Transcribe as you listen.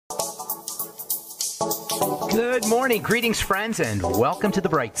Good morning, greetings, friends, and welcome to The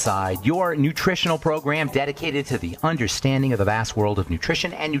Bright Side, your nutritional program dedicated to the understanding of the vast world of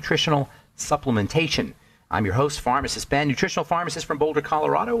nutrition and nutritional supplementation. I'm your host, Pharmacist Ben, nutritional pharmacist from Boulder,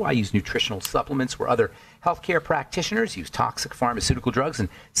 Colorado. I use nutritional supplements where other healthcare practitioners use toxic pharmaceutical drugs and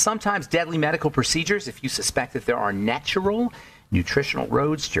sometimes deadly medical procedures. If you suspect that there are natural nutritional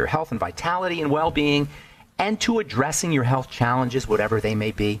roads to your health and vitality and well-being and to addressing your health challenges, whatever they may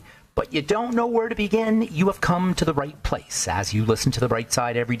be, but you don't know where to begin, you have come to the right place. As you listen to The Bright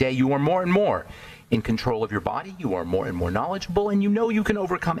Side every day, you are more and more in control of your body, you are more and more knowledgeable, and you know you can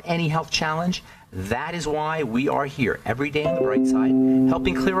overcome any health challenge. That is why we are here every day on The Bright Side,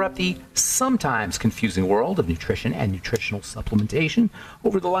 helping clear up the sometimes confusing world of nutrition and nutritional supplementation.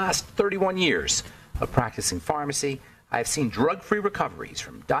 Over the last 31 years of practicing pharmacy, I have seen drug-free recoveries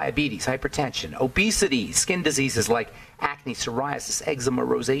from diabetes, hypertension, obesity, skin diseases like acne, psoriasis, eczema,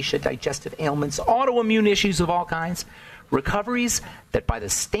 rosacea, digestive ailments, autoimmune issues of all kinds. Recoveries that by the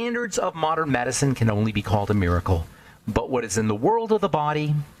standards of modern medicine can only be called a miracle. But what is in the world of the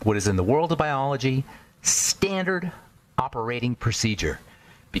body, what is in the world of biology, standard operating procedure.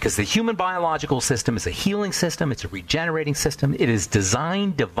 Because the human biological system is a healing system, it's a regenerating system, it is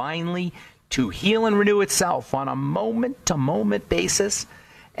designed divinely to heal and renew itself on a moment-to-moment basis.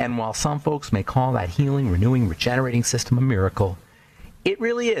 And while some folks may call that healing, renewing, regenerating system a miracle, it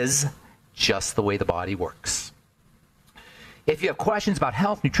really is just the way the body works. If you have questions about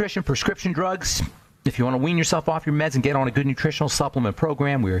health, nutrition, prescription drugs, if you want to wean yourself off your meds and get on a good nutritional supplement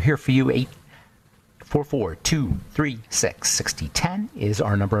program, we are here for you. 844-236-6010 is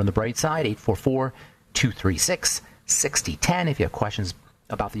our number on the bright side, 844-236-6010. If you have questions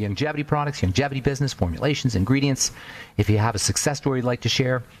about the longevity products, longevity business, formulations, ingredients, if you have a success story you'd like to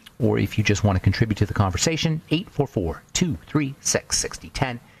share, or if you just want to contribute to the conversation,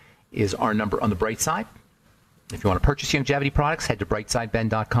 844-236-6010 is our number on the bright side. If you want to purchase longevity products, head to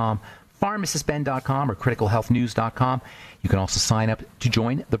brightsideben.com, pharmacistben.com, or criticalhealthnews.com. You can also sign up to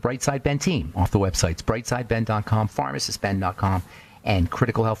join the Brightside Ben team off the websites brightsideben.com, pharmacistben.com, and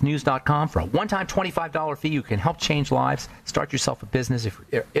criticalhealthnews.com. For a one-time $25 fee, you can help change lives, start yourself a business.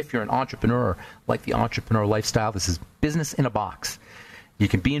 If you're an entrepreneur or like the entrepreneur lifestyle, this is business in a box. You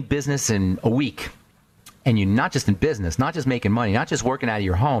can be in business in a week, and you're not just in business, not just making money, not just working out of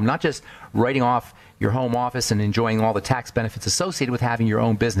your home, not just writing off your home office and enjoying all the tax benefits associated with having your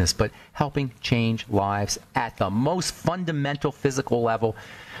own business, but helping change lives at the most fundamental physical level.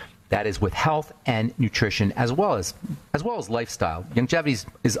 That is with health and nutrition as well as lifestyle. Longevity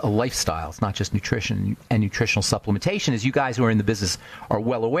is a lifestyle. It's not just nutrition and nutritional supplementation. As you guys who are in the business are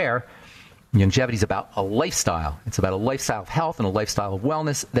well aware, longevity is about a lifestyle. It's about a lifestyle of health and a lifestyle of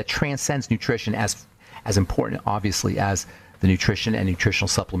wellness that transcends nutrition as important, obviously, as the nutrition and nutritional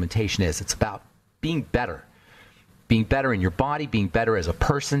supplementation is. It's about being better. Being better in your body, being better as a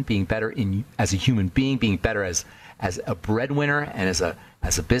person, being better as a human being, being better as a breadwinner and as a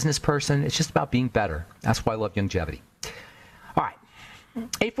business person. It's just about being better. That's why I love longevity. All right.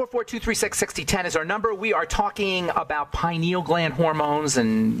 844-236-6010 is our number. We are talking about pineal gland hormones.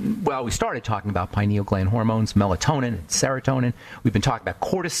 And, well, we started talking about pineal gland hormones, melatonin and serotonin. We've been talking about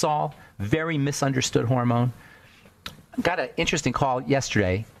cortisol, very misunderstood hormone. Got an interesting call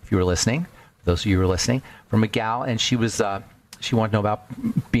yesterday, if you were listening, those of you who were listening, from a gal, and she wanted to know about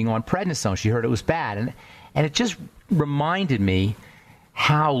being on prednisone. She heard it was bad. And it just reminded me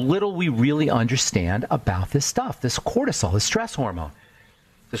how little we really understand about this stuff, this cortisol, this stress hormone.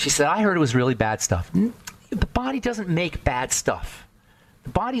 So she said, I heard it was really bad stuff. The body doesn't make bad stuff.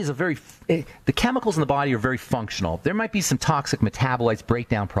 The body is the chemicals in the body are very functional. There might be some toxic metabolites,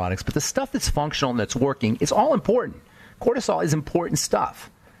 breakdown products, but the stuff that's functional and that's working is all important. Cortisol is important stuff.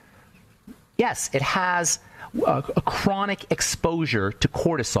 Yes, it has a chronic exposure to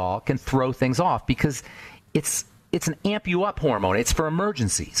cortisol can throw things off because it's an amp you up hormone. It's for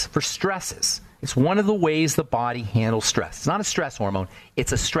emergencies, for stresses. It's one of the ways the body handles stress. It's not a stress hormone.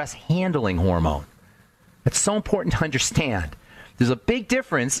 It's a stress handling hormone. It's so important to understand. There's a big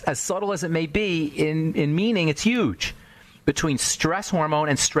difference, as subtle as it may be, in meaning it's huge, between stress hormone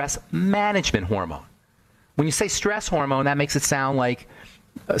and stress management hormone. When you say stress hormone, that makes it sound like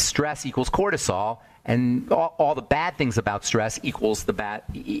stress equals cortisol, and all the bad things about stress equals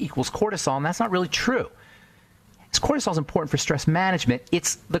cortisol, and that's not really true. Cortisol is important for stress management.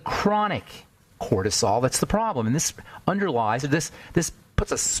 It's the chronic cortisol that's the problem, and this underlies, this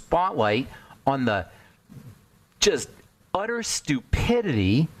puts a spotlight on the just utter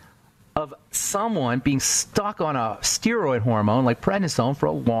stupidity of someone being stuck on a steroid hormone like prednisone for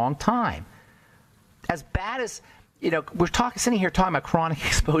a long time. As bad as, we're sitting here talking about chronic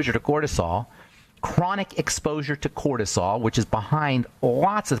exposure to cortisol, chronic exposure to cortisol, which is behind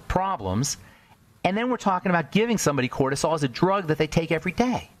lots of problems. And then we're talking about giving somebody cortisol as a drug that they take every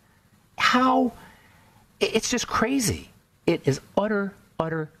day. It's just crazy. It is utter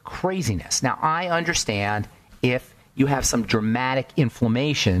craziness. Now, I understand if you have some dramatic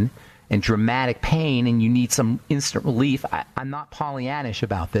inflammation and dramatic pain and you need some instant relief. I'm not Pollyannish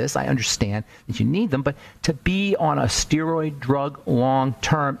about this. I understand that you need them, but to be on a steroid drug long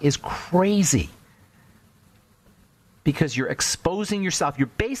term is crazy because you're exposing yourself. You're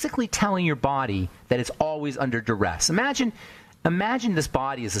basically telling your body that it's always under duress. Imagine this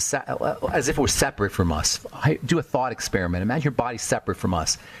body as if it was separate from us. Do a thought experiment. Imagine your body's separate from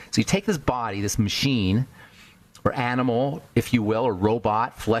us. So you take this body, this machine, or animal, if you will, or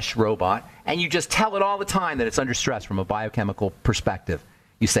robot, flesh robot, and you just tell it all the time that it's under stress from a biochemical perspective.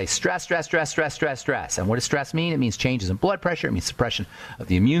 You say stress, stress, stress, stress, stress, stress. And what does stress mean? It means changes in blood pressure. It means suppression of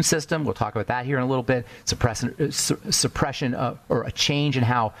the immune system. We'll talk about that here in a little bit. Suppression or a change in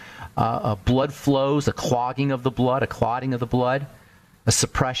how blood flows, a clogging of the blood, a clotting of the blood, a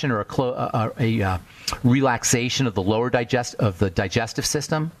suppression or a relaxation of the lower digestive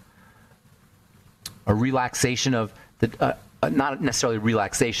system. A relaxation of the, not necessarily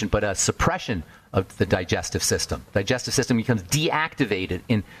relaxation, but a suppression of the digestive system. Digestive system becomes deactivated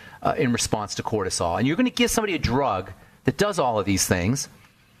in response to cortisol. And you're going to give somebody a drug that does all of these things,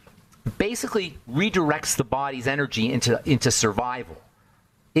 basically redirects the body's energy into survival.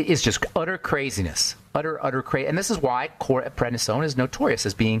 It is just utter craziness. Utter crazy. And this is why prednisone is notorious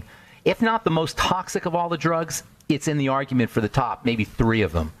as being, if not the most toxic of all the drugs, it's in the argument for the top, maybe 3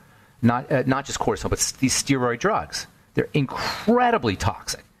 of them. Not just cortisone, but these steroid drugs. They're incredibly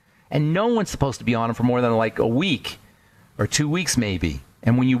toxic. And no one's supposed to be on them for more than like a week or 2 weeks maybe.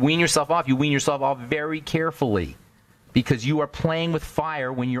 And when you wean yourself off, you wean yourself off very carefully because you are playing with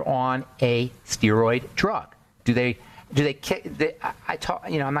fire when you're on a steroid drug. I'm not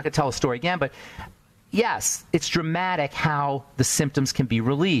going to tell the story again, but yes, it's dramatic how the symptoms can be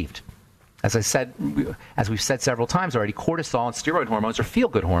relieved. As we've said several times already, cortisol and steroid hormones are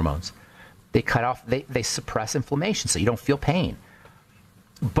feel-good hormones. They suppress inflammation, so you don't feel pain.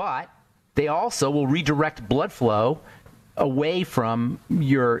 But they also will redirect blood flow away from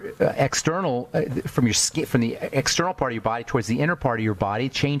your from the external part of your body towards the inner part of your body,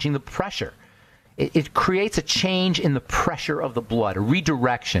 changing the pressure. It creates a change in the pressure of the blood, a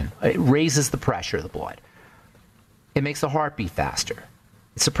redirection. It raises the pressure of the blood. It makes the heart beat faster.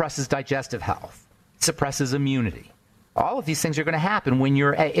 It suppresses digestive health. It suppresses immunity. All of these things are going to happen when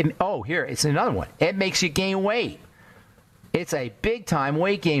you're... here, it's another one. It makes you gain weight. It's a big-time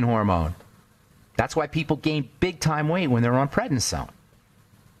weight gain hormone. That's why people gain big-time weight when they're on prednisone.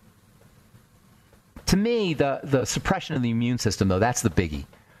 To me, the suppression of the immune system, though, that's the biggie.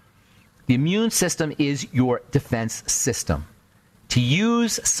 The immune system is your defense system. To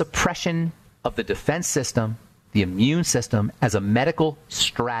use suppression of the defense system, the immune system, as a medical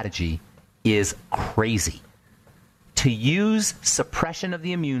strategy is crazy. To use suppression of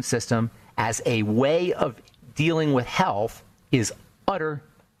the immune system as a way of dealing with health is utter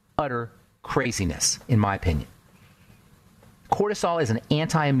craziness, in my opinion. Cortisol is an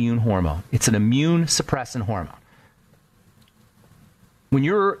anti-immune hormone. It's an immune suppressant hormone. When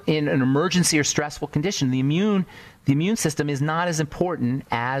you're in an emergency or stressful condition, the immune system is not as important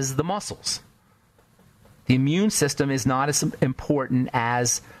as the muscles. The immune system is not as important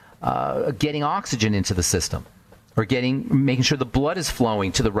as getting oxygen into the system or making sure the blood is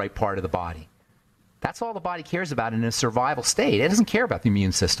flowing to the right part of the body. That's all the body cares about in a survival state. It doesn't care about the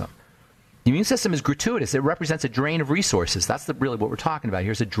immune system. The immune system is gratuitous. It represents a drain of resources. That's really what we're talking about.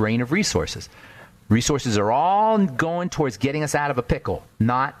 Here's a drain of resources. Resources are all going towards getting us out of a pickle,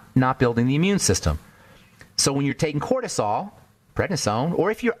 not building the immune system. So when you're taking cortisol, prednisone,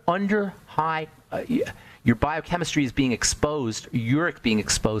 or if you're under high... your biochemistry is being exposed, uric being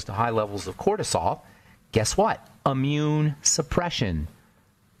exposed to high levels of cortisol, guess what? Immune suppression.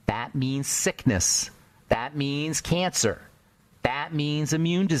 That means sickness. That means cancer. That means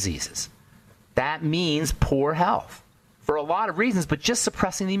immune diseases. That means poor health for a lot of reasons, but just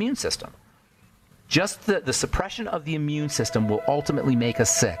suppressing the immune system. Just the suppression of the immune system will ultimately make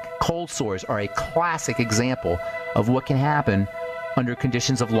us sick. Cold sores are a classic example of what can happen under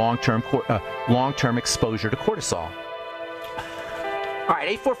conditions of long-term exposure to cortisol. All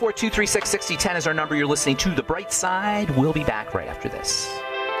right, 844-236-6010 is our number. You're listening to The Bright Side. We'll be back right after this.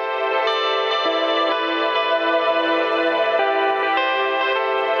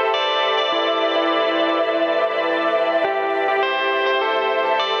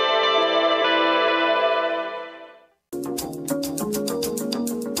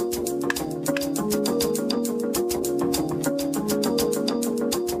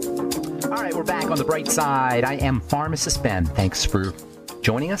 on The Bright Side. I am Pharmacist Ben. Thanks for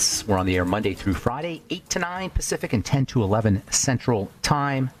joining us. We're on the air Monday through Friday, 8 to 9 Pacific and 10 to 11 Central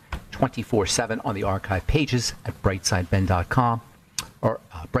Time, 24/7 on the archive pages at brightsideben.com or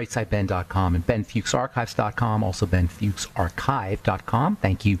brightsideben.com and benfuchsarchives.com, also benfuchsarchive.com.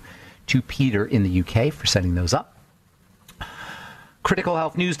 Thank you to Peter in the UK for setting those up.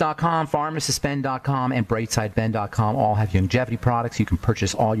 CriticalHealthNews.com, PharmacistBen.com, and BrightSideBen.com all have longevity products. You can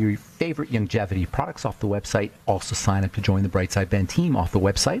purchase all your favorite longevity products off the website. Also sign up to join the Brightside Ben team off the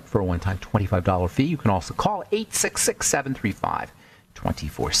website for a one-time $25 fee. You can also call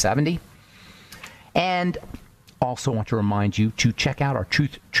 866-735-2470. And also want to remind you to check out our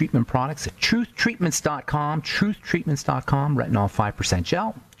Truth Treatment products at TruthTreatments.com, TruthTreatments.com, Retinol 5%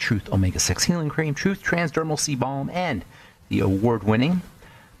 Gel, Truth Omega-6 Healing Cream, Truth Transdermal Sea Balm, and the award-winning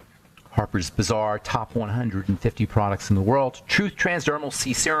Harper's Bazaar Top 150 Products in the World, Truth Transdermal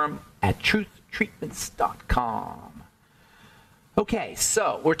Sea Serum at TruthTreatments.com. Okay,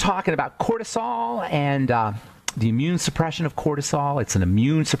 so we're talking about cortisol and the immune suppression of cortisol. It's an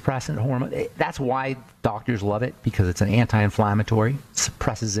immune suppressant hormone. That's why doctors love it, because it's an anti-inflammatory,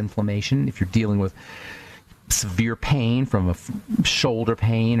 suppresses inflammation. If you're dealing with severe pain from a shoulder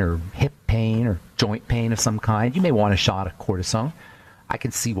pain or hip pain or joint pain of some kind, you may want a shot of cortisone. I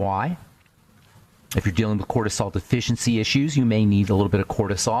can see why. If you're dealing with cortisol deficiency issues, you may need a little bit of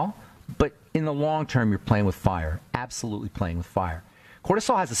cortisol. But in the long term, you're playing with fire. Absolutely playing with fire.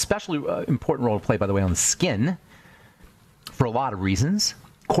 Cortisol has a especially important role to play, by the way, on the skin for a lot of reasons.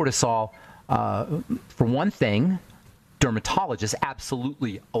 Cortisol, for one thing, dermatologists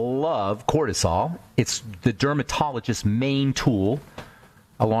absolutely love cortisol. It's the dermatologist's main tool,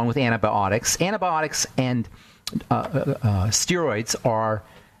 along with antibiotics. Antibiotics and steroids are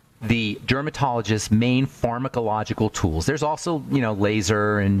the dermatologist's main pharmacological tools. There's also,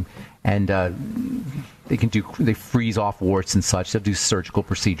 laser and they freeze off warts and such. They'll do surgical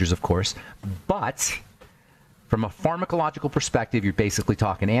procedures, of course. But from a pharmacological perspective, you're basically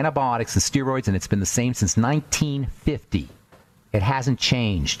talking antibiotics and steroids, and it's been the same since 1950. It hasn't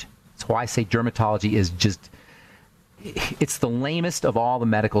changed. That's why I say dermatology is it's the lamest of all the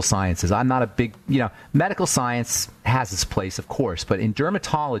medical sciences. I'm not a big, medical science has its place, of course, but in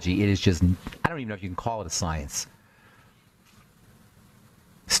dermatology, it is just, I don't even know if you can call it a science.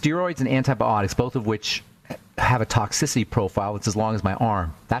 Steroids and antibiotics, both of which have a toxicity profile that's as long as my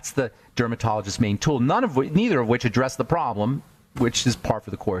arm. That's the dermatologist's main tool, neither of which address the problem, which is par for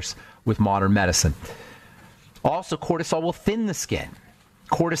the course with modern medicine. Also, cortisol will thin the skin.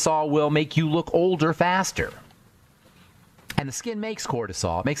 Cortisol will make you look older faster. And the skin makes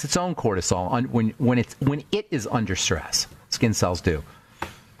cortisol. It makes its own cortisol when it is under stress. Skin cells do.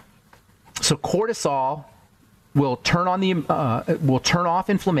 So cortisol will turn off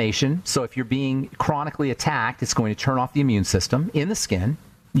inflammation. So if you're being chronically attacked, it's going to turn off the immune system in the skin.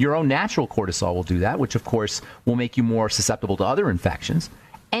 Your own natural cortisol will do that, which of course will make you more susceptible to other infections.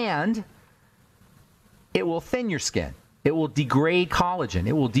 And it will thin your skin. It will degrade collagen.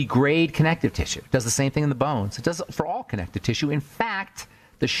 It will degrade connective tissue. It does the same thing in the bones. It does it for all connective tissue. In fact,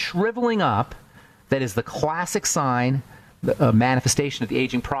 the shriveling up that is the classic sign, the manifestation of the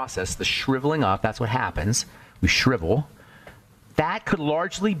aging process, the shriveling up, that's what happens. We shrivel. That could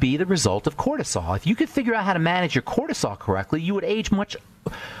largely be the result of cortisol. If you could figure out how to manage your cortisol correctly, we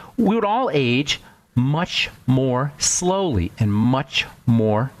would all age much more slowly and much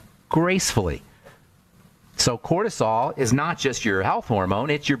more gracefully. So cortisol is not just your health hormone,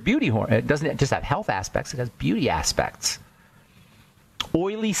 it's your beauty hormone. It doesn't just have health aspects, it has beauty aspects.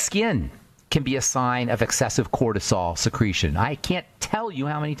 Oily skin can be a sign of excessive cortisol secretion. I can't tell you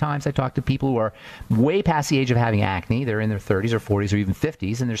how many times I talk to people who are way past the age of having acne. They're in their 30s or 40s or even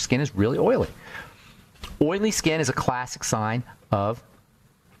 50s, and their skin is really oily. Oily skin is a classic sign of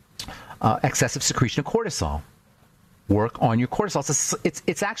excessive secretion of cortisol. Work on your cortisol.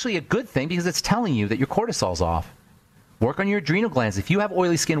 It's actually a good thing because it's telling you that your cortisol's off. Work on your adrenal glands. If you have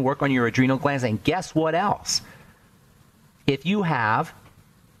oily skin, work on your adrenal glands. And guess what else? If you have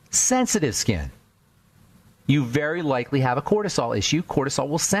sensitive skin, you very likely have a cortisol issue. Cortisol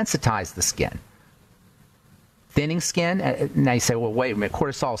will sensitize the skin. Thinning skin, now you say, well, wait a minute,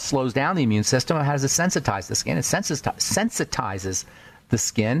 cortisol slows down the immune system. How does it sensitize the skin? It sensitizes the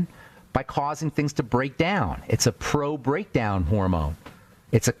skin by causing things to break down. It's a pro-breakdown hormone.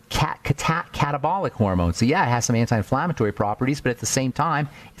 It's a catabolic hormone. So yeah, it has some anti-inflammatory properties, but at the same time,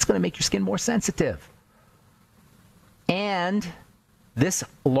 it's going to make your skin more sensitive. And this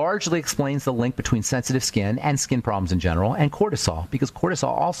largely explains the link between sensitive skin and skin problems in general and cortisol, because cortisol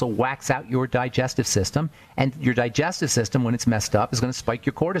also whacks out your digestive system, and your digestive system, when it's messed up, is going to spike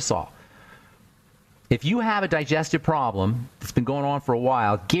your cortisol. If you have a digestive problem that's been going on for a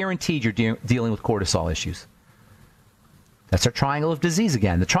while, guaranteed you're dealing with cortisol issues. That's our triangle of disease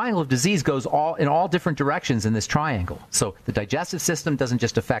again. The triangle of disease goes in all different directions in this triangle. So the digestive system doesn't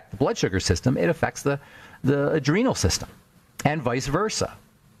just affect the blood sugar system, it affects the adrenal system, and vice versa.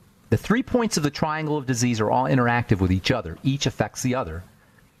 The 3 points of the triangle of disease are all interactive with each other. Each affects the other.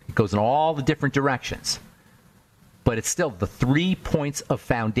 It goes in all the different directions. But it's still the 3 points of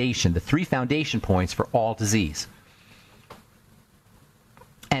foundation, the 3 foundation points for all disease.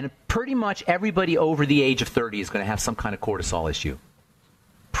 And pretty much everybody over the age of 30 is going to have some kind of cortisol issue.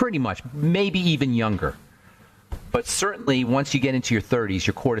 Pretty much, maybe even younger. But certainly once you get into your 30s,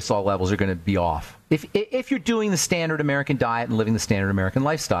 your cortisol levels are going to be off. If you're doing the standard American diet and living the standard American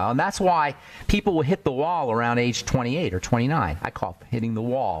lifestyle, and that's why people will hit the wall around age 28 or 29. I call it hitting the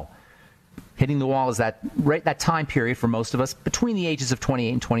wall. Hitting the wall is that time period for most of us between the ages of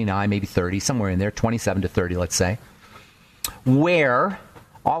 28 and 29, maybe 30, somewhere in there, 27 to 30, let's say, where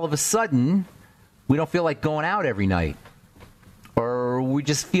all of a sudden we don't feel like going out every night, or we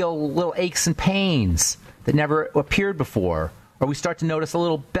just feel little aches and pains that never appeared before, or we start to notice a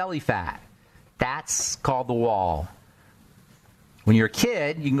little belly fat. That's called the wall. When you're a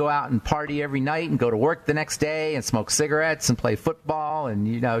kid, you can go out and party every night and go to work the next day and smoke cigarettes and play football, and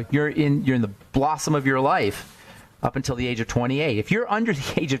you're in the blossom of your life up until the age of 28. If you're under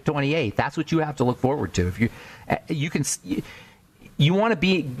the age of 28, that's what you have to look forward to. If you want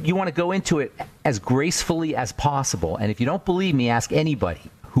to go into it as gracefully as possible. And if you don't believe me, ask anybody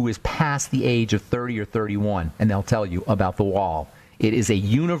who is past the age of 30 or 31, and they'll tell you about the wall. It is a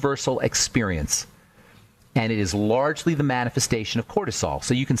universal experience. And it is largely the manifestation of cortisol.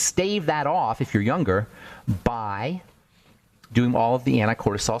 So you can stave that off if you're younger by doing all of the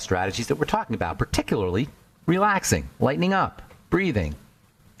anti-cortisol strategies that we're talking about, particularly relaxing, lightening up, breathing,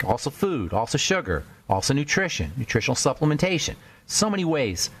 also food, also sugar, also nutrition, nutritional supplementation. So many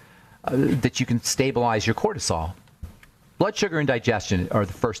ways that you can stabilize your cortisol. Blood sugar and digestion are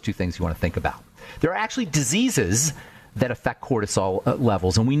the first 2 things you want to think about. There are actually diseases that affect cortisol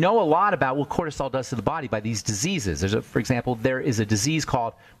levels. And we know a lot about what cortisol does to the body by these diseases. For example, there is a disease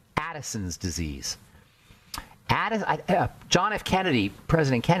called Addison's disease. John F. Kennedy,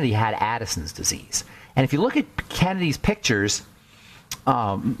 President Kennedy, had Addison's disease. And if you look at Kennedy's pictures,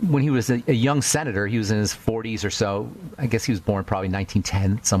 when he was a young senator, he was in his 40s or so. I guess he was born probably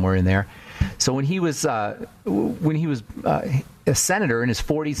 1910, somewhere in there. So when he was a senator in his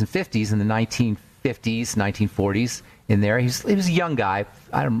 40s and 50s in the 1950s, 1940s, in there. He was a young guy.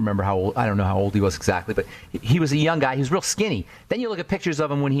 I don't remember how old. I don't know how old he was exactly, but he was a young guy. He was real skinny. Then you look at pictures of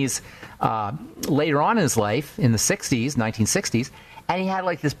him when he's later on in his life, in the 60s, 1960s, and he had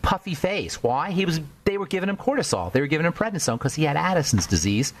like this puffy face. Why? They were giving him cortisol. They were giving him prednisone because he had Addison's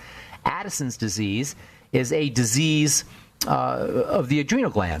disease. Addison's disease is a disease of the adrenal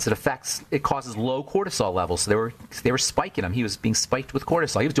glands. It causes low cortisol levels. So they were spiking him. He was being spiked with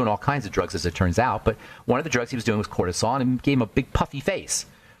cortisol. He was doing all kinds of drugs, as it turns out, but one of the drugs he was doing was cortisol, and it gave him a big puffy face.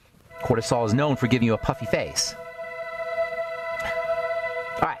 Cortisol is known for giving you a puffy face.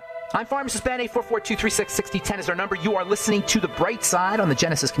 All right. I'm Pharmacist Ben. 844-236-6010 is our number. You are listening to The Bright Side on the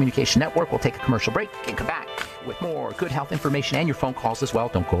Genesis Communication Network. We'll take a commercial break and come back with more good health information and your phone calls as well.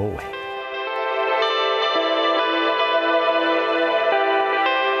 Don't go away.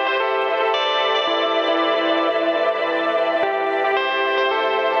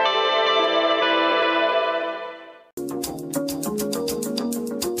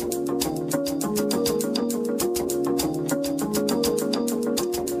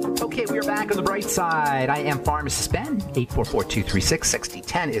 Side. I am Pharmacist Ben.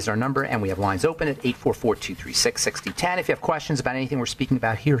 844-236-6010 is our number, and we have lines open at 844-236-6010. If you have questions about anything we're speaking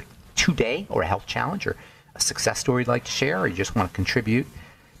about here today, or a health challenge, or a success story you'd like to share, or you just want to contribute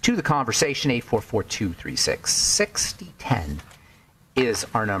to the conversation, 844-236-6010 is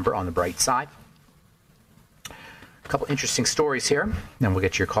our number on the Bright Side. A couple interesting stories here, then we'll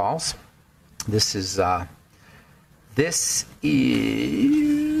get your calls. This is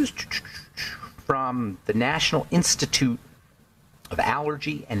from the National Institute of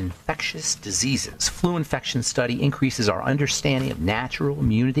Allergy and Infectious Diseases. Flu infection study increases our understanding of natural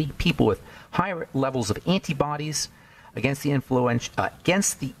immunity. People with higher levels of antibodies against the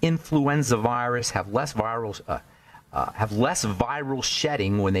influenza virus have less viral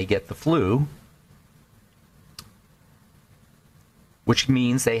shedding when they get the flu, which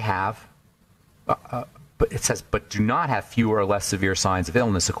means they have but it says, but do not have fewer or less severe signs of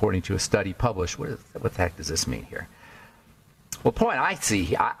illness, according to a study published. What the heck does this mean here? Well, the point I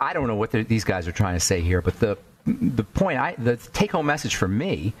see, I don't know what these guys are trying to say here, but the take-home message for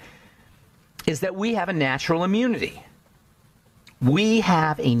me is that we have a natural immunity. We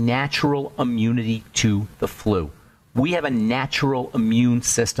have a natural immunity to the flu. We have a natural immune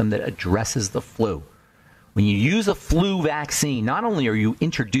system that addresses the flu. When you use a flu vaccine, not only are you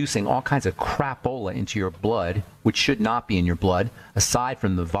introducing all kinds of crapola into your blood, which should not be in your blood, aside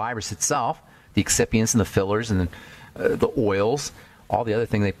from the virus itself, the excipients and the fillers and the oils, all the other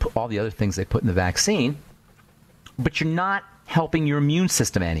things they put in the vaccine, but you're not helping your immune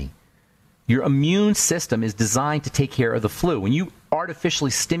system any. Your immune system is designed to take care of the flu. When you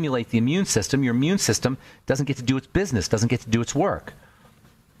artificially stimulate the immune system, your immune system doesn't get to do its business, doesn't get to do its work.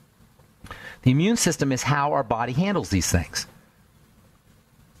 The immune system is how our body handles these things.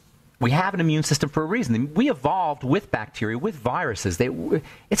 We have an immune system for a reason. We evolved with bacteria, with viruses.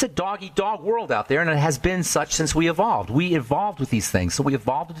 It's a dog-eat-dog world out there, and it has been such since we evolved. We evolved with these things, so we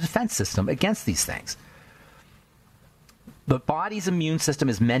evolved a defense system against these things. The body's immune system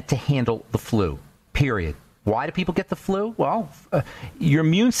is meant to handle the flu, period. Why do people get the flu? Well, your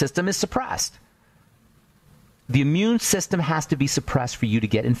immune system is suppressed. The immune system has to be suppressed for you to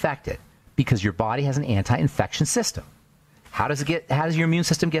get infected because your body has an anti-infection system. How does your immune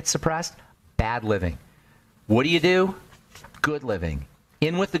system get suppressed? Bad living. What do? Good living.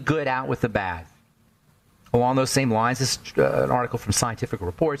 In with the good, out with the bad. Along those same lines, this an article from Scientific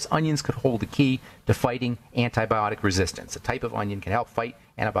Reports, onions could hold the key to fighting antibiotic resistance. A type of onion can help fight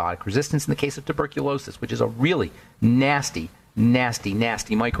antibiotic resistance in the case of tuberculosis, which is a really nasty, nasty,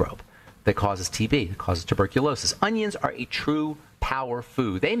 nasty microbe that causes TB, that causes tuberculosis. Onions are a true power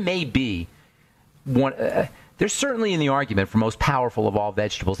food. They may be one... they're certainly in the argument for most powerful of all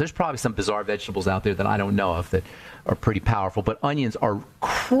vegetables. There's probably some bizarre vegetables out there that I don't know of that are pretty powerful, but onions are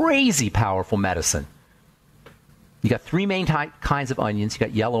crazy powerful medicine. You got three main kinds of onions. You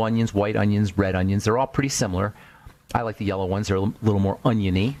got yellow onions, white onions, red onions. They're all pretty similar. I like the yellow ones. They're a little more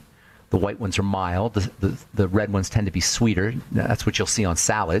oniony. The white ones are mild. The red ones tend to be sweeter. That's what you'll see on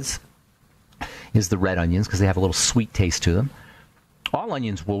salads, is the red onions, because they have a little sweet taste to them. All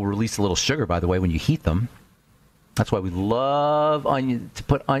onions will release a little sugar, by the way, when you heat them. That's why we love to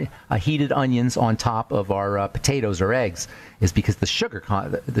put heated onions on top of our potatoes or eggs, is because the sugar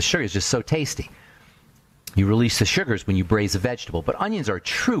is just so tasty. You release the sugars when you braise a vegetable. But onions are a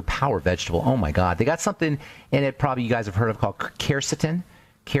true power vegetable. Oh, my God. They got something in it probably you guys have heard of called quercetin.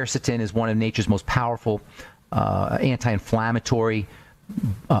 Quercetin is one of nature's most powerful anti-inflammatory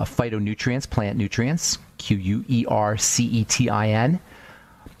phytonutrients, plant nutrients, Quercetin.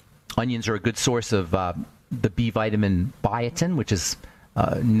 Onions are a good source of the B vitamin biotin, which is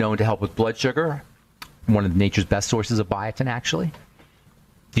known to help with blood sugar. One of nature's best sources of biotin, actually.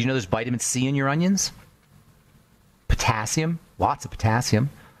 Did you know there's vitamin C in your onions? Potassium, lots of potassium.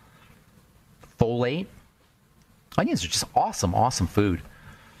 Folate. Onions are just awesome, awesome food.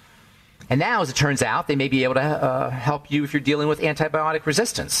 And now, as it turns out, they may be able to help you if you're dealing with antibiotic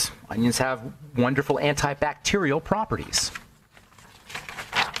resistance. Onions have wonderful antibacterial properties.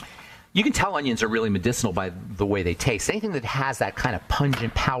 You can tell onions are really medicinal by the way they taste. Anything that has that kind of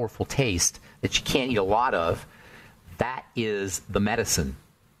pungent, powerful taste that you can't eat a lot of, that is the medicine.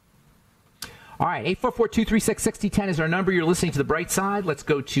 All right, 844-236-6010 is our number. You're listening to The Bright Side. Let's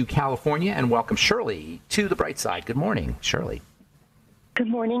go to California and welcome Shirley to The Bright Side. Good morning, Shirley. Good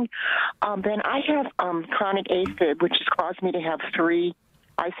morning. Ben, I have chronic AFib, which has caused me to have 3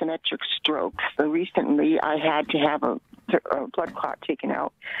 isometric strokes. So recently I had to have a blood clot taken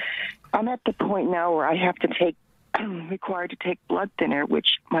out. I'm at the point now where I have to required to take blood thinner,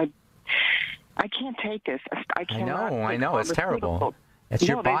 which I can't take this. I know. It's terrible. It's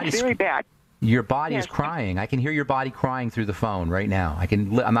your body's very bad. Your body is crying. I can hear your body crying through the phone right now.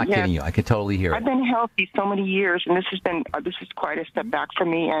 I'm not kidding you. I can totally hear it. I've been healthy so many years, and this is quite a step back for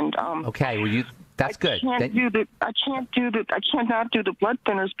me. And okay, well, that's good. I cannot do the blood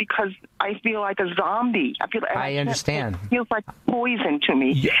thinners because I feel like a zombie. I understand. It feels like poison to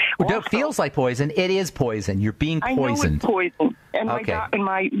me. Yeah. It feels like poison. It is poison. You're being poisoned. I know it's poison, and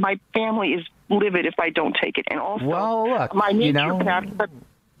my family is livid if I don't take it. And also, well, look, my naturopath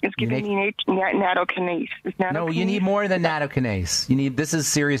is giving me nattokinase. No, you need more than nattokinase. This is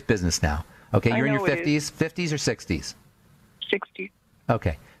serious business now. Okay, you're in your 50s or 60s? 60s.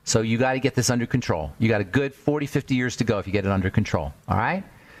 Okay, so you got to get this under control. You got a good 40, 50 years to go if you get it under control. All right?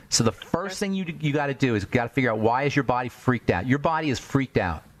 So the first thing you got to do is got to figure out, why is your body freaked out? Your body is freaked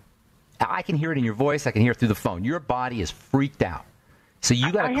out. I can hear it in your voice. I can hear it through the phone. Your body is freaked out. So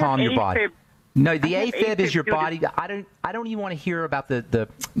you got to calm your body. No, the AFib is your body. I don't even want to hear about the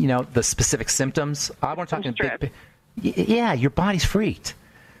specific symptoms. I want to talk about your body's freaked.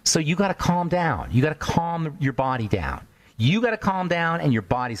 So you got to calm down. You got to calm your body down. You got to calm down, and your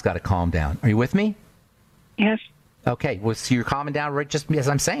body's got to calm down. Are you with me? Yes. Okay. Well, so you're calming down right just as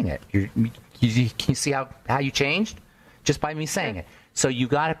I'm saying it. Can you see how you changed? Just by me saying it. So you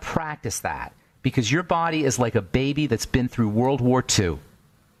got to practice that, because your body is like a baby that's been through World War II.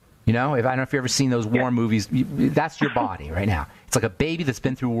 You know, I don't know if you've ever seen those war movies. That's your body right now. It's like a baby that's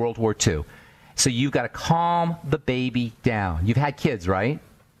been through World War II. So you've got to calm the baby down. You've had kids, right?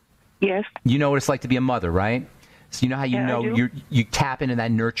 Yes. You know what it's like to be a mother, right? So you know how you tap into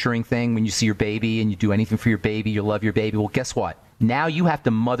that nurturing thing when you see your baby, and you do anything for your baby, you love your baby. Well, guess what? Now you have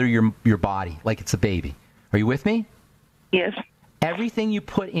to mother your body like it's a baby. Are you with me? Yes. Everything you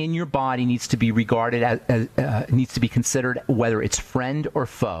put in your body needs to be regarded as needs to be considered, whether it's friend or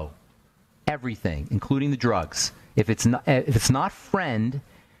foe. Everything, including the drugs. If it's not friend,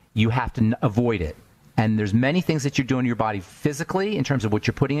 you have to avoid it. And there's many things that you're doing to your body physically, in terms of what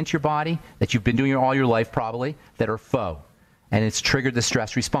you're putting into your body, that you've been doing all your life probably, that are foe. And it's triggered the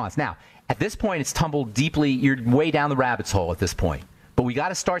stress response. Now, at this point, it's tumbled deeply. You're way down the rabbit's hole at this point. But we got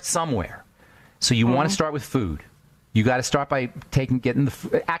to start somewhere. So you want to start with food. You got to start by getting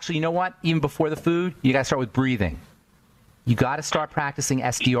the. Actually, you know what? Even before the food, you got to start with breathing. You got to start practicing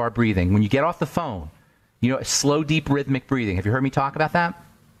SDR breathing. When you get off the phone, slow, deep, rhythmic breathing. Have you heard me talk about that?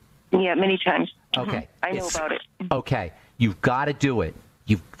 Yeah, many times. Okay. I know about it. Okay. You've got to do it.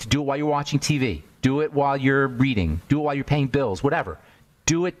 You do it while you're watching TV. Do it while you're reading. Do it while you're paying bills, whatever.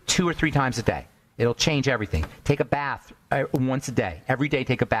 Do it 2 or 3 times a day. It'll change everything. Take a bath once a day. Every day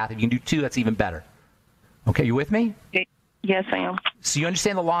take a bath. If you can do 2, that's even better. Okay, you with me? Yes, I am. So you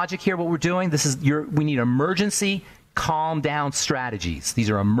understand the logic here, what we're doing? We need emergency calm down strategies. These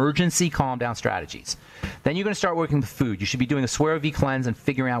are emergency calm down strategies. Then you're going to start working with food. You should be doing a Swear V cleanse and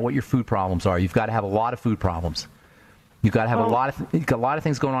figuring out what your food problems are. You've got to have a lot of food problems. You've got to have you've got a lot of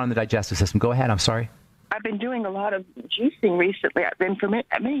things going on in the digestive system. Go ahead. I'm sorry. I've been doing a lot of juicing recently. For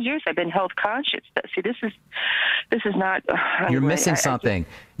many years, I've been health conscious. See, this is not. You're missing something.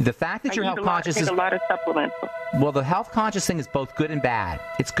 The fact that you're health conscious is a lot of supplements. Well, the health conscious thing is both good and bad.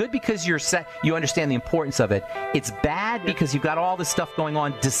 It's good because you understand the importance of it. It's bad because you've got all this stuff going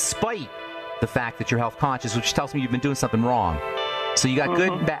on despite the fact that you're health conscious, which tells me you've been doing something wrong. So you got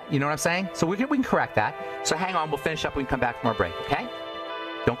good and bad. You know what I'm saying? So we can correct that. So hang on. We'll finish up when we come back from our break, okay?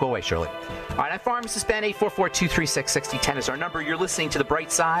 Don't go away, Shirley. All right, I'm Pharmacist Ben. 844-236-6010 is our number. You're listening to The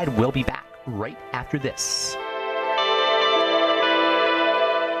Bright Side. We'll be back right after this.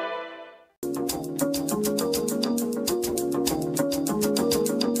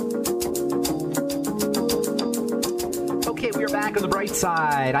 Okay, we are back on The Bright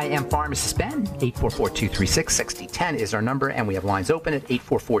Side. I am Pharmacist Ben. 844-236-6010 is our number, and we have lines open at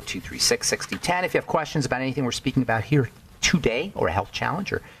 844-236-6010. If you have questions about anything we're speaking about here today, or a health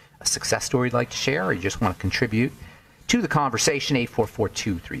challenge, or a success story you'd like to share, or you just want to contribute to the conversation,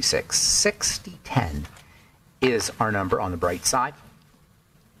 844-236-6010 is our number on The Bright Side.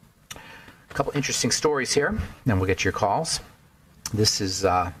 A couple interesting stories here, then we'll get to your calls. This is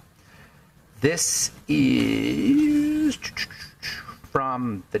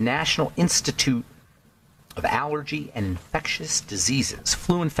from the National Institute of Allergy and Infectious Diseases.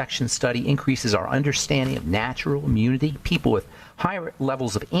 Flu infection study increases our understanding of natural immunity. People with higher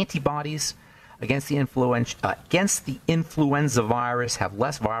levels of antibodies against the influenza virus have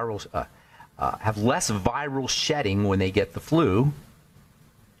less viral shedding when they get the flu,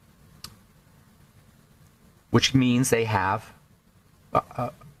 which means they have.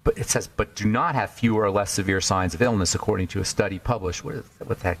 But it says, but do not have fewer or less severe signs of illness, according to a study published. What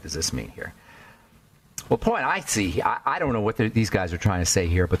the heck does this mean here? Well, the point I see, I don't know what these guys are trying to say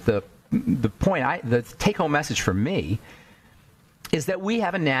here, but the take-home message for me is that we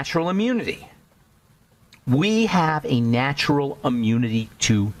have a natural immunity. We have a natural immunity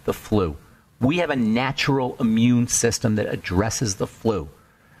to the flu. We have a natural immune system that addresses the flu.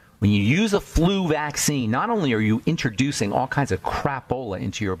 When you use a flu vaccine, not only are you introducing all kinds of crapola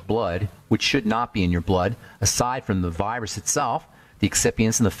into your blood, which should not be in your blood, aside from the virus itself, the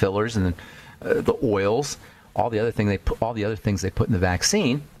excipients and the fillers and the oils, all the other things they put in the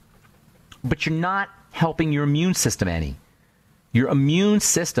vaccine, but you're not helping your immune system any. Your immune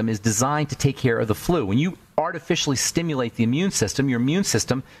system is designed to take care of the flu. When you artificially stimulate the immune system, your immune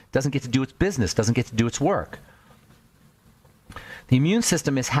system doesn't get to do its business, doesn't get to do its work. The immune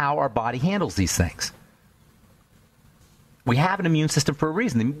system is how our body handles these things. We have an immune system for a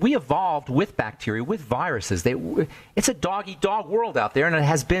reason. We evolved with bacteria, with viruses. It's a dog-eat-dog world out there, and it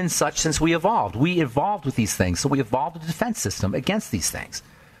has been such since we evolved. We evolved with these things, so we evolved a defense system against these things.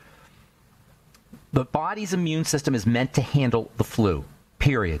 The body's immune system is meant to handle the flu,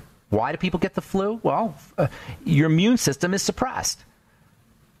 period. Why do people get the flu? Well, your immune system is suppressed.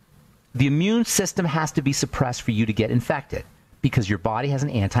 The immune system has to be suppressed for you to get infected because your body has an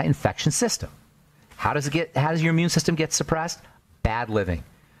anti-infection system. How does your immune system get suppressed? Bad living.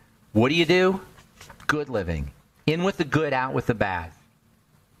 What do? Good living. In with the good, out with the bad.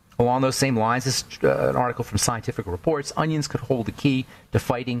 Along those same lines, this is an article from Scientific Reports. Onions could hold the key to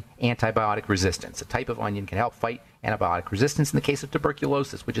fighting antibiotic resistance. A type of onion can help fight antibiotic resistance in the case of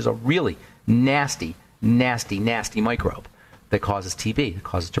tuberculosis, which is a really nasty, nasty, nasty microbe that causes TB, that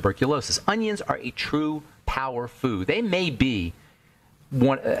causes tuberculosis. Onions are a true power food. They may be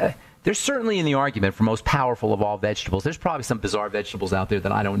one. They're certainly in the argument for most powerful of all vegetables. There's probably some bizarre vegetables out there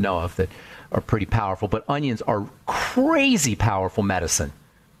that I don't know of that are pretty powerful, but onions are crazy powerful medicine.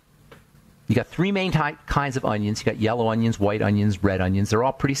 You got three main kinds of onions. You got yellow onions, white onions, red onions. They're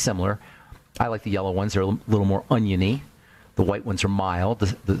all pretty similar. I like the yellow ones. They're a little more oniony. The white ones are mild.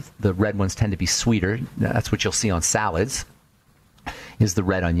 The red ones tend to be sweeter. That's what you'll see on salads, is the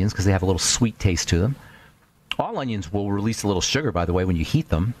red onions, because they have a little sweet taste to them. All onions will release a little sugar, by the way, when you heat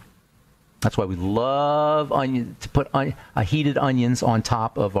them. That's why we love to put heated onions on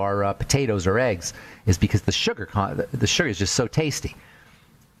top of our potatoes or eggs, is because the sugar is just so tasty.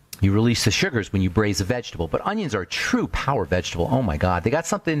 You release the sugars when you braise a vegetable. But onions are a true power vegetable. Oh, my God. They got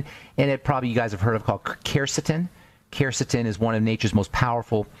something in it probably you guys have heard of called quercetin. Quercetin is one of nature's most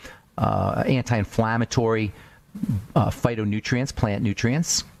powerful anti-inflammatory phytonutrients, plant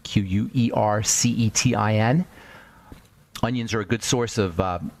nutrients, Quercetin. Onions are a good source of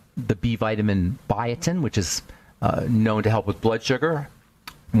the B vitamin biotin, which is known to help with blood sugar.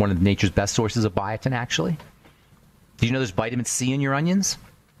 One of nature's best sources of biotin, actually. Did you know there's vitamin C in your onions?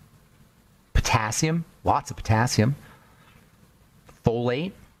 Potassium, lots of potassium.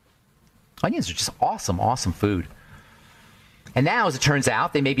 Folate. Onions are just awesome, awesome food. And now, as it turns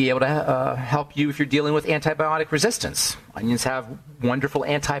out, they may be able to help you if you're dealing with antibiotic resistance. Onions have wonderful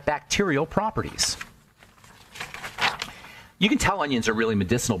antibacterial properties. You can tell onions are really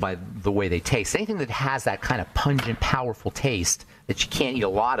medicinal by the way they taste. Anything that has that kind of pungent, powerful taste that you can't eat a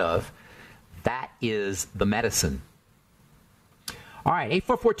lot of, that is the medicine. All right,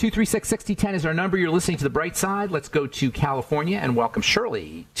 844-236-6010 is our number. You're listening to The Bright Side. Let's go to California and welcome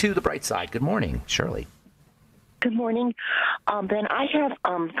Shirley to The Bright Side. Good morning, Shirley. Good morning. Ben, I have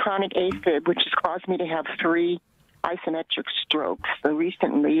chronic AFib, which has caused me to have 3 isometric strokes. So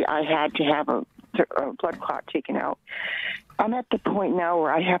recently I had to have a blood clot taken out. I'm at the point now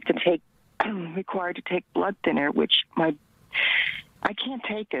where I have to required to take blood thinner, which I can't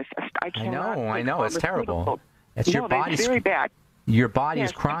take this. I know. It's terrible. It's your body's very bad. Your body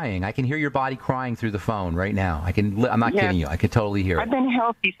is crying. I can hear your body crying through the phone right now. I'm not kidding you. I can totally hear it. I've been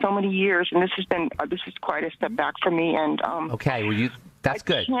healthy so many years, and this is quite a step back for me. And okay, well, that's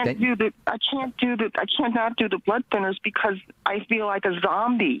good. I cannot do the blood thinners because I feel like a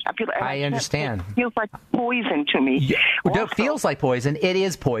zombie. I understand. It feels like poison to me. Yeah. It feels like poison. It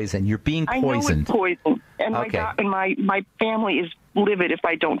is poison. You're being poisoned. I know it's poison, and my family is livid if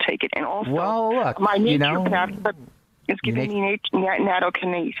I don't take it. And also, well, look, my naturopath is giving me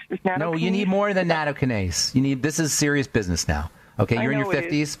nattokinase. No, you need more than nattokinase. This is serious business now. Okay, you're in your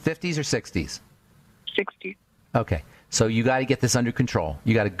 50s or 60s? 60s. Okay, so you got to get this under control.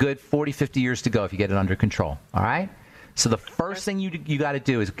 You got a good 40, 50 years to go if you get it under control. All right? So the first thing you got to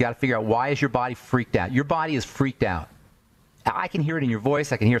do is you got to figure out, why is your body freaked out? Your body is freaked out. I can hear it in your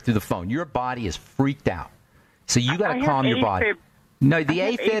voice. I can hear it through the phone. Your body is freaked out. So you got to calm your body. No, the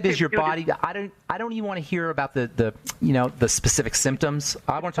AFib is your body. I don't even want to hear about the specific symptoms.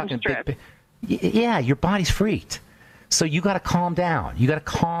 I want to talk in big. Yeah, your body's freaked. So you got to calm down. You got to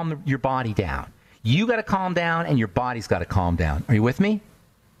calm your body down. You got to calm down, and your body's got to calm down. Are you with me?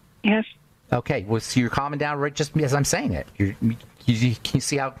 Yes. Okay. Well, so you're calming down right just as I'm saying it. Can you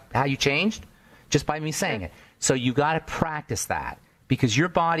see how you changed just by me saying it? So you got to practice that, because your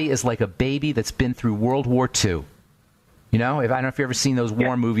body is like a baby that's been through World War II. I don't know if you've ever seen those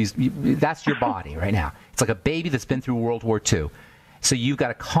war movies. That's your body right now. It's like a baby that's been through World War II. So you've got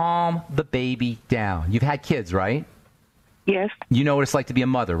to calm the baby down. You've had kids, right? Yes. You know what it's like to be a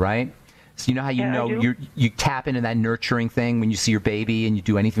mother, right? So you know how you tap into that nurturing thing when you see your baby, and you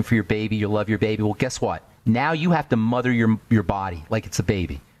do anything for your baby, you love your baby. Well, guess what? Now you have to mother your body like it's a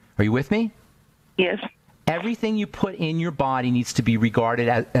baby. Are you with me? Yes. Everything you put in your body needs to be regarded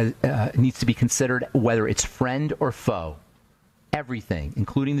as needs to be considered, whether it's friend or foe. Everything,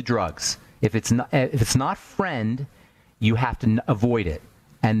 including the drugs. If it's not friend, you have to avoid it.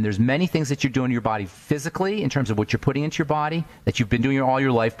 And there's many things that you're doing to your body physically, in terms of what you're putting into your body, that you've been doing all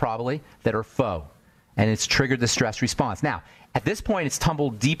your life probably, that are foe. and it's triggered the stress response. Now, at this point, it's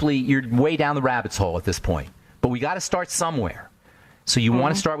tumbled deeply. You're way down the rabbit's hole at this point. But we got to start somewhere. So you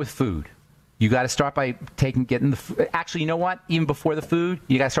want to start with food. You got to start by getting the. Actually, you know what? Even before the food,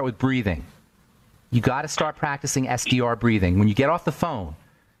 you got to start with breathing. You got to start practicing SDR breathing. When you get off the phone,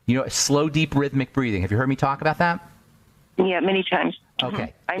 slow, deep, rhythmic breathing. Have you heard me talk about that? Yeah, many times.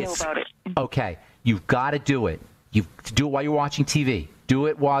 Okay. I know about it. Okay. You've got to do it. You do it while you're watching TV. Do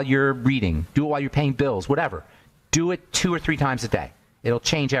it while you're reading. Do it while you're paying bills, whatever. Do it 2 or 3 times a day. It'll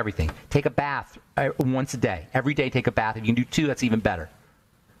change everything. Take a bath once a day. Every day take a bath. If you can do 2, that's even better.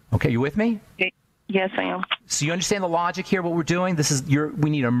 Okay, you with me? Yes, I am. So you understand the logic here, what we're doing? We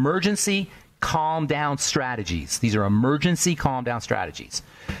need emergency calm down strategies. These are emergency calm down strategies.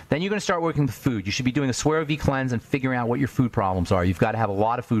 Then you're going to start working with food. You should be doing a Swear V cleanse and figuring out what your food problems are. You've got to have a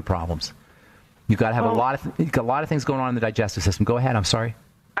lot of food problems. You've got to have a lot of things going on in the digestive system. Go ahead. I'm sorry.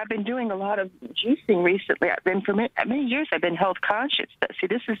 I've been doing a lot of juicing recently. For many years, I've been health conscious. See,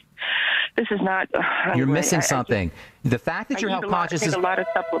 this is not. You're missing something. The fact that you're health conscious is a lot of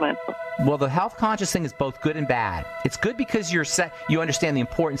supplements. Well, the health conscious thing is both good and bad. It's good because you understand the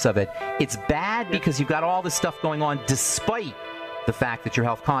importance of it. It's bad because you've got all this stuff going on despite the fact that you're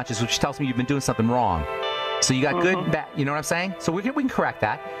health conscious, which tells me you've been doing something wrong. So you got good and bad. You know what I'm saying? So we can correct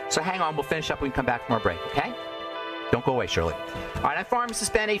that. So hang on. We'll finish up when we come back from our break, okay? Don't go away, Shirley. All right, I'm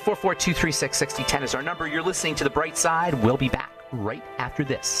Pharmacist Ben. 844-236-6010 is our number. You're listening to The Bright Side. We'll be back right after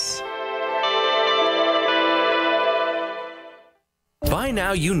this. By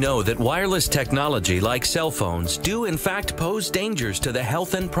now you know that wireless technology like cell phones do in fact pose dangers to the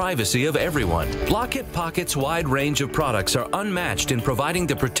health and privacy of everyone. Block-It Pocket's wide range of products are unmatched in providing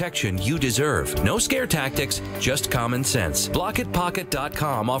the protection you deserve. No scare tactics, just common sense.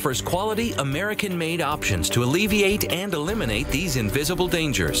 BlockItPocket.com offers quality American-made options to alleviate and eliminate these invisible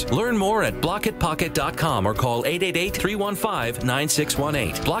dangers. Learn more at BlockItPocket.com or call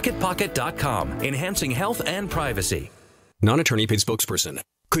 888-315-9618. BlockItPocket.com, enhancing health and privacy. Non-attorney paid spokesperson.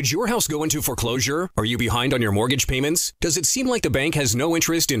 Could your house go into foreclosure? Are you behind on your mortgage payments? Does it seem like the bank has no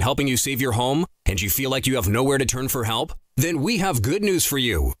interest in helping you save your home? And you feel like you have nowhere to turn for help? Then we have good news for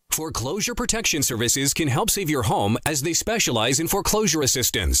you. Foreclosure Protection Services can help save your home as they specialize in foreclosure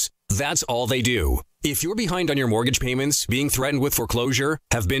assistance. That's all they do. If you're behind on your mortgage payments, being threatened with foreclosure,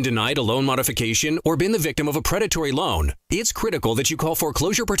 have been denied a loan modification, or been the victim of a predatory loan, it's critical that you call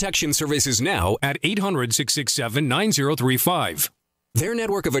Foreclosure Protection Services now at 800-667-9035. Their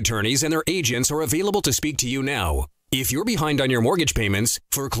network of attorneys and their agents are available to speak to you now. If you're behind on your mortgage payments,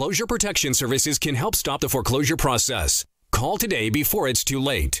 Foreclosure Protection Services can help stop the foreclosure process. Call today before it's too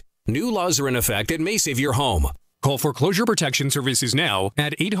late. New laws are in effect that may save your home. Call Foreclosure Protection Services now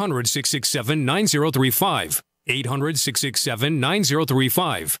at 800-667-9035.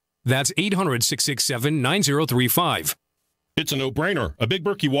 800-667-9035. That's 800-667-9035. It's a no-brainer. A Big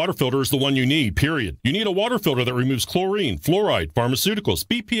Berkey water filter is the one you need, period. You need a water filter that removes chlorine, fluoride, pharmaceuticals,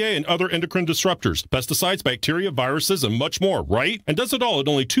 BPA, and other endocrine disruptors, pesticides, bacteria, viruses, and much more, right? And does it all at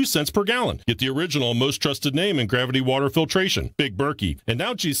only 2 cents per gallon. Get the original, most trusted name in gravity water filtration, Big Berkey. And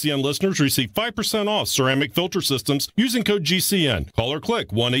now GCN listeners receive 5% off ceramic filter systems using code GCN. Call or click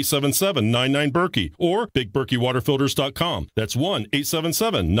 1-877-99-BERKEY or BigBerkeyWaterFilters.com. That's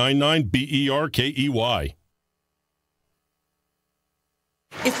 1-877-99-BERKEY.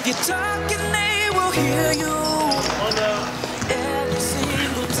 If you're talking, they will hear you. Every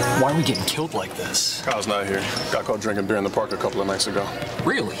single time. Why are we getting killed like this? Kyle's not here. Got caught drinking beer in the park a couple of nights ago.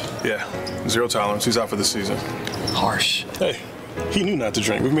 Really? Yeah. 0 tolerance. He's out for the season. Harsh. Hey, he knew not to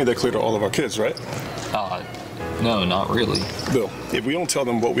drink. We've made that clear to all of our kids, right? No, not really. Bill, if we don't tell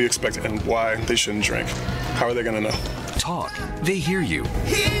them what we expect and why they shouldn't drink, how are they going to know? Talk. They hear you.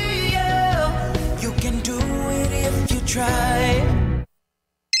 Hear you. You can do it if you try.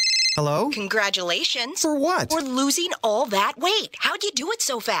 Hello? Congratulations. For what? For losing all that weight. How'd you do it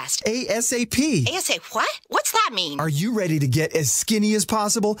so fast? ASAP. What? What's that mean? Are you ready to get as skinny as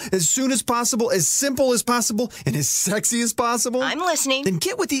possible, as soon as possible, as simple as possible, and as sexy as possible? I'm listening. Then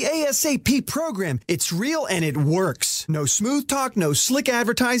get with the ASAP program. It's real and it works. No smooth talk, no slick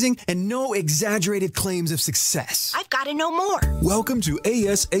advertising, and no exaggerated claims of success. I've got to know more. Welcome to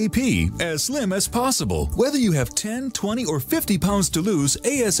ASAP, as slim as possible. Whether you have 10, 20, or 50 pounds to lose,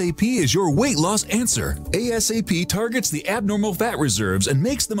 ASAP is your weight loss answer. ASAP targets the abnormal fat reserves and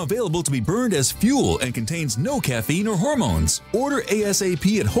makes them available to be burned as fuel and contains no caffeine or hormones. Order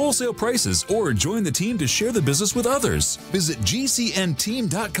ASAP at wholesale prices or join the team to share the business with others. Visit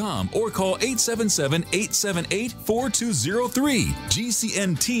GCNteam.com or call 877-878-4203.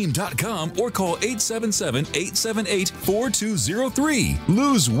 GCNteam.com or call 877-878-4203.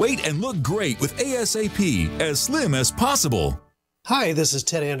 Lose weight and look great with ASAP, as slim as possible. Hi, this is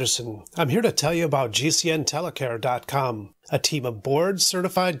Ted Anderson. I'm here to tell you about GCNtelecare.com, a team of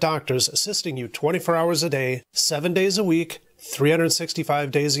board-certified doctors assisting you 24 hours a day, 7 days a week,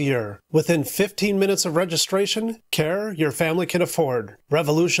 365 days a year. Within 15 minutes of registration, care your family can afford.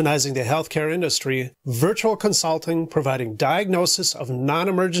 Revolutionizing the healthcare industry, virtual consulting providing diagnosis of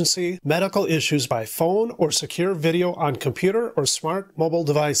non-emergency medical issues by phone or secure video on computer or smart mobile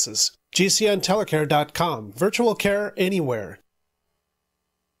devices. GCNtelecare.com. Virtual care anywhere.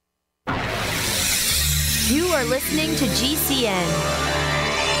 You are listening to GCN.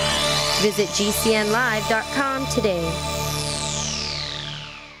 Visit GCNlive.com today.